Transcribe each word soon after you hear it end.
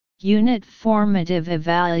Unit Formative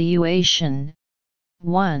Evaluation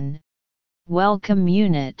 1. Welcome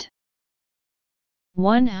Unit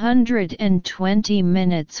 120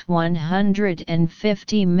 minutes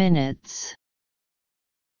 150 minutes.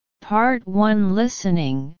 Part 1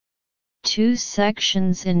 Listening, 2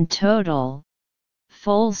 sections in total,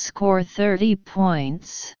 full score 30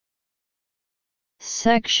 points.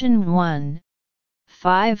 Section 1,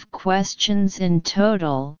 5 questions in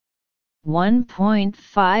total,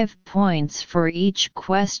 1.5 points for each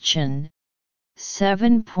question,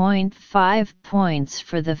 7.5 points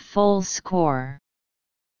for the full score.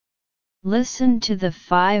 Listen to the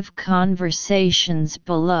 5 conversations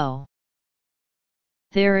below.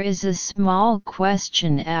 There is a small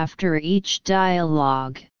question after each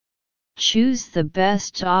dialogue. Choose the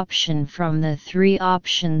best option from the 3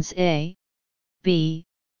 options A, B,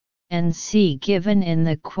 and C given in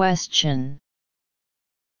the question.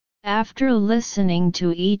 After listening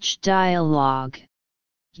to each dialogue,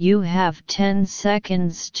 you have 10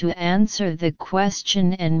 seconds to answer the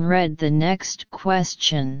question and read the next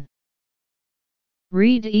question.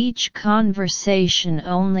 Read each conversation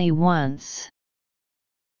only once.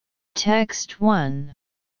 Text 1.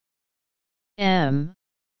 M.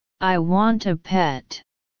 I want a pet.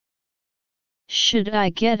 Should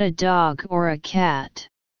I get a dog or a cat?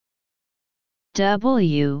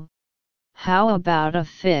 W. How about a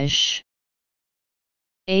fish?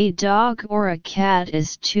 A dog or a cat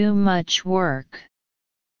is too much work.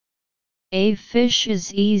 A fish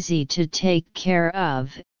is easy to take care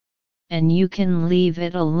of, and you can leave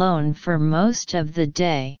it alone for most of the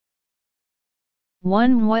day.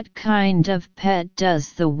 1. What kind of pet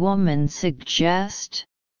does the woman suggest?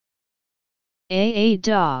 A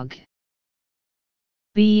dog.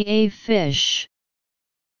 B. A fish.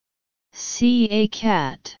 C. A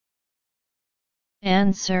cat.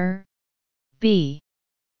 Answer B.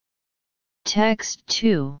 Text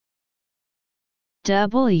 2.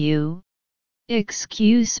 W.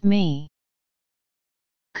 Excuse me.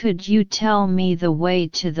 Could you tell me the way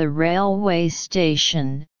to the railway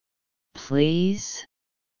station, please?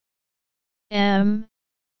 M.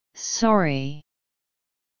 Sorry.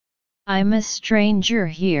 I'm a stranger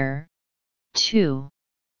here, too.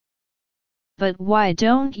 But why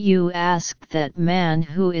don't you ask that man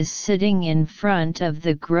who is sitting in front of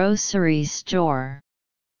the grocery store?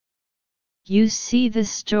 You see the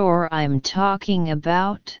store I'm talking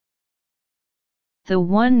about? The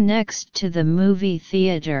one next to the movie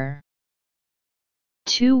theater.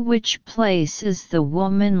 To which place is the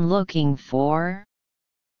woman looking for?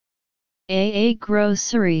 A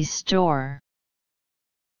grocery store.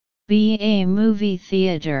 B. A movie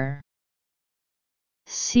theater.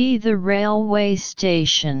 C. The railway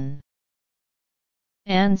station.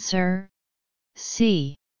 Answer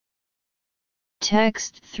C.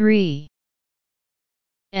 Text 3.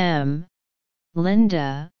 M.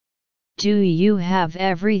 Linda, do you have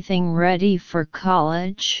everything ready for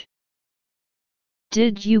college?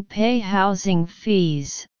 Did you pay housing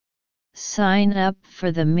fees, sign up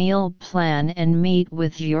for the meal plan and meet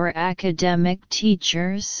with your academic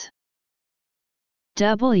teachers?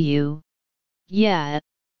 W. Yeah,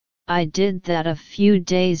 I did that a few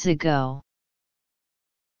days ago.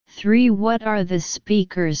 3. What are the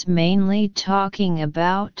speakers mainly talking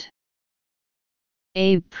about?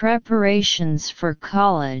 A. Preparations for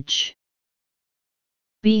college.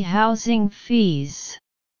 B. Housing fees.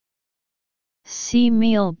 C.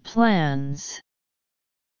 Meal plans.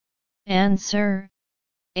 Answer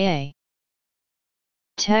A.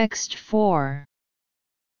 Text 4.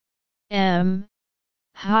 M.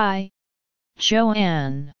 Hi,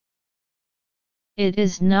 Joanne. It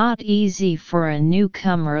is not easy for a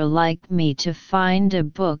newcomer like me to find a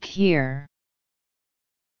book here.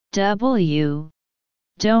 W.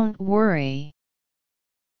 Don't worry.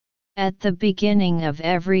 At the beginning of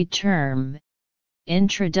every term,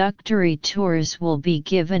 introductory tours will be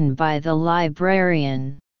given by the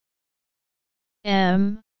librarian.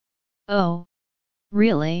 M. Oh,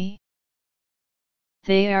 really?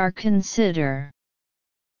 They are consider.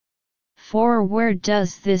 4. Where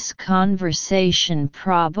does this conversation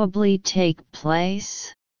probably take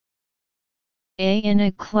place? A. In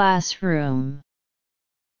a classroom.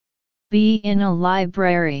 B. In a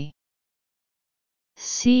library.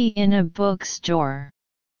 C. In a bookstore.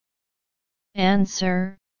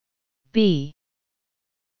 Answer B.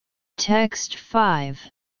 Text 5.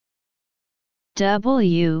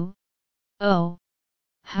 W. Oh,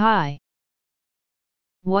 hi.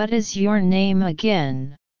 What is your name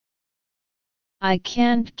again? I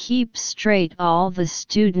can't keep straight all the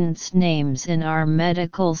students' names in our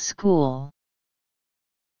medical school.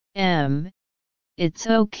 M. It's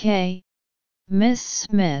okay, Miss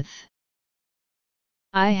Smith.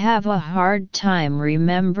 I have a hard time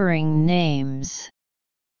remembering names.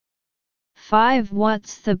 5.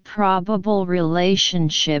 What's the probable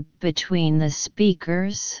relationship between the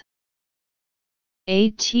speakers?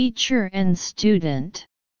 A. Teacher and student.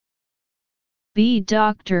 B.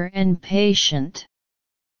 Doctor and patient.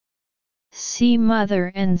 C.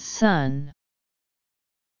 Mother and son.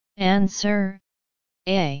 Answer: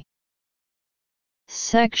 A.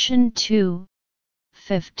 Section 2,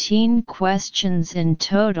 15 questions in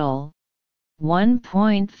total,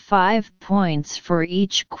 1.5 points for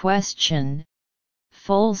each question,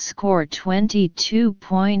 full score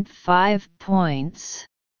 22.5 points.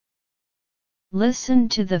 Listen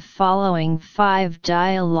to the following 5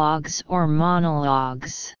 dialogues or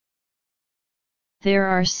monologues. There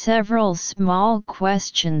are several small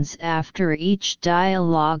questions after each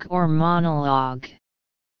dialogue or monologue.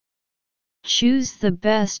 Choose the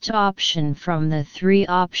best option from the 3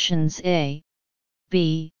 options A,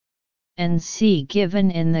 B, and C given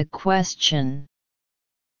in the question.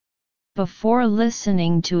 Before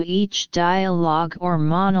listening to each dialogue or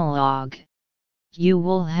monologue, you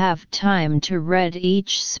will have time to read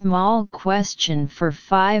each small question for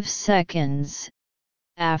 5 seconds.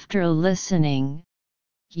 After listening,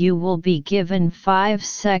 you will be given 5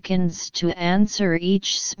 seconds to answer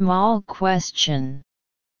each small question.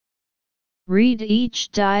 Read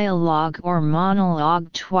each dialogue or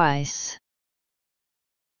monologue twice.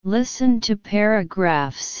 Listen to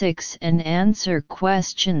paragraph 6 and answer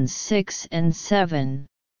questions 6 and 7.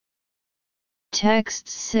 Text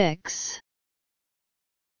 6.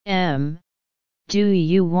 M. Do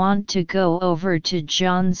you want to go over to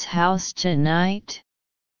John's house tonight?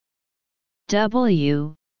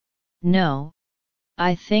 W. No.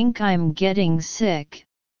 I think I'm getting sick,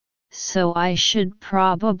 so I should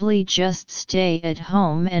probably just stay at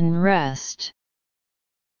home and rest.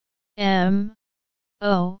 M.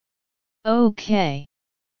 Oh, okay.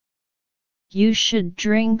 You should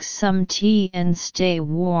drink some tea and stay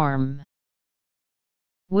warm.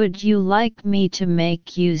 Would you like me to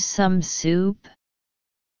make you some soup?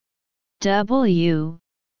 W.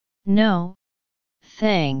 No,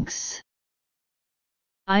 thanks.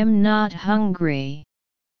 I'm not hungry.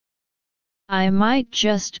 I might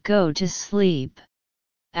just go to sleep,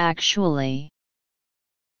 actually.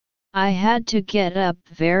 I had to get up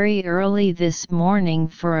very early this morning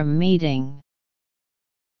for a meeting.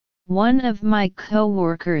 One of my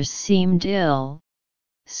coworkers seemed ill,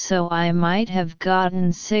 so I might have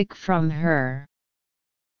gotten sick from her.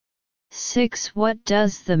 6. What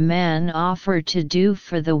does the man offer to do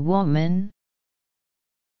for the woman?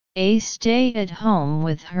 A. Stay at home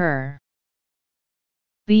with her.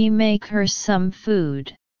 B. Make her some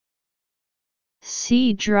food.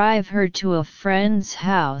 C. Drive her to a friend's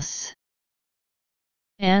house.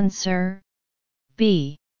 Answer: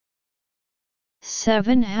 B.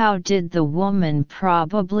 7. How did the woman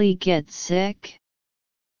probably get sick?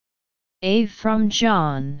 A. From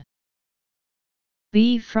John.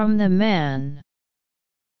 B. From the man.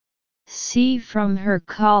 C. From her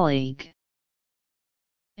colleague.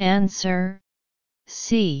 Answer: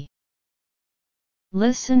 C.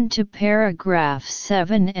 Listen to paragraph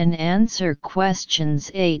 7 and answer questions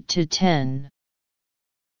 8 to 10.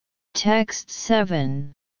 Text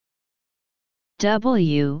 7.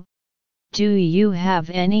 W. Do you have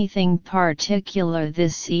anything particular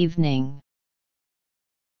this evening?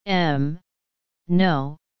 M.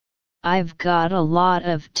 No. I've got a lot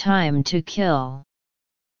of time to kill.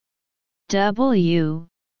 W.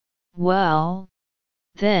 Well,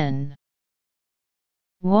 then.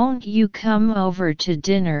 Won't you come over to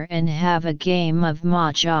dinner and have a game of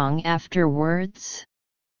mahjong afterwards?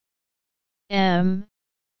 M.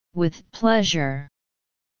 With pleasure.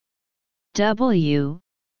 W.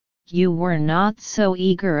 You were not so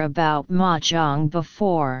eager about mahjong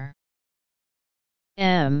before.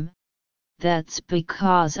 M. That's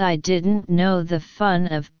because I didn't know the fun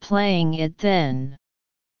of playing it then.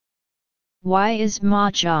 Why is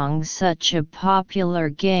mahjong such a popular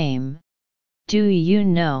game? Do you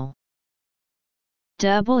know?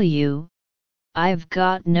 W. I've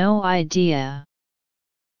got no idea.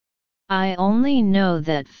 I only know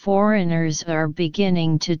that foreigners are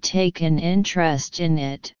beginning to take an interest in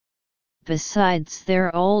it, besides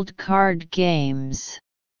their old card games.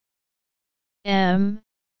 M.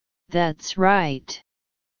 That's right.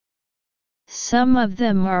 Some of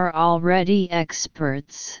them are already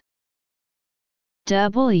experts.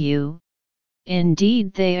 W.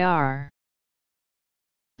 Indeed they are.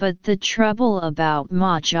 But the trouble about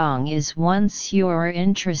mahjong is once you're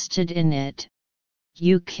interested in it,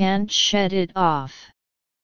 You can't shed it off.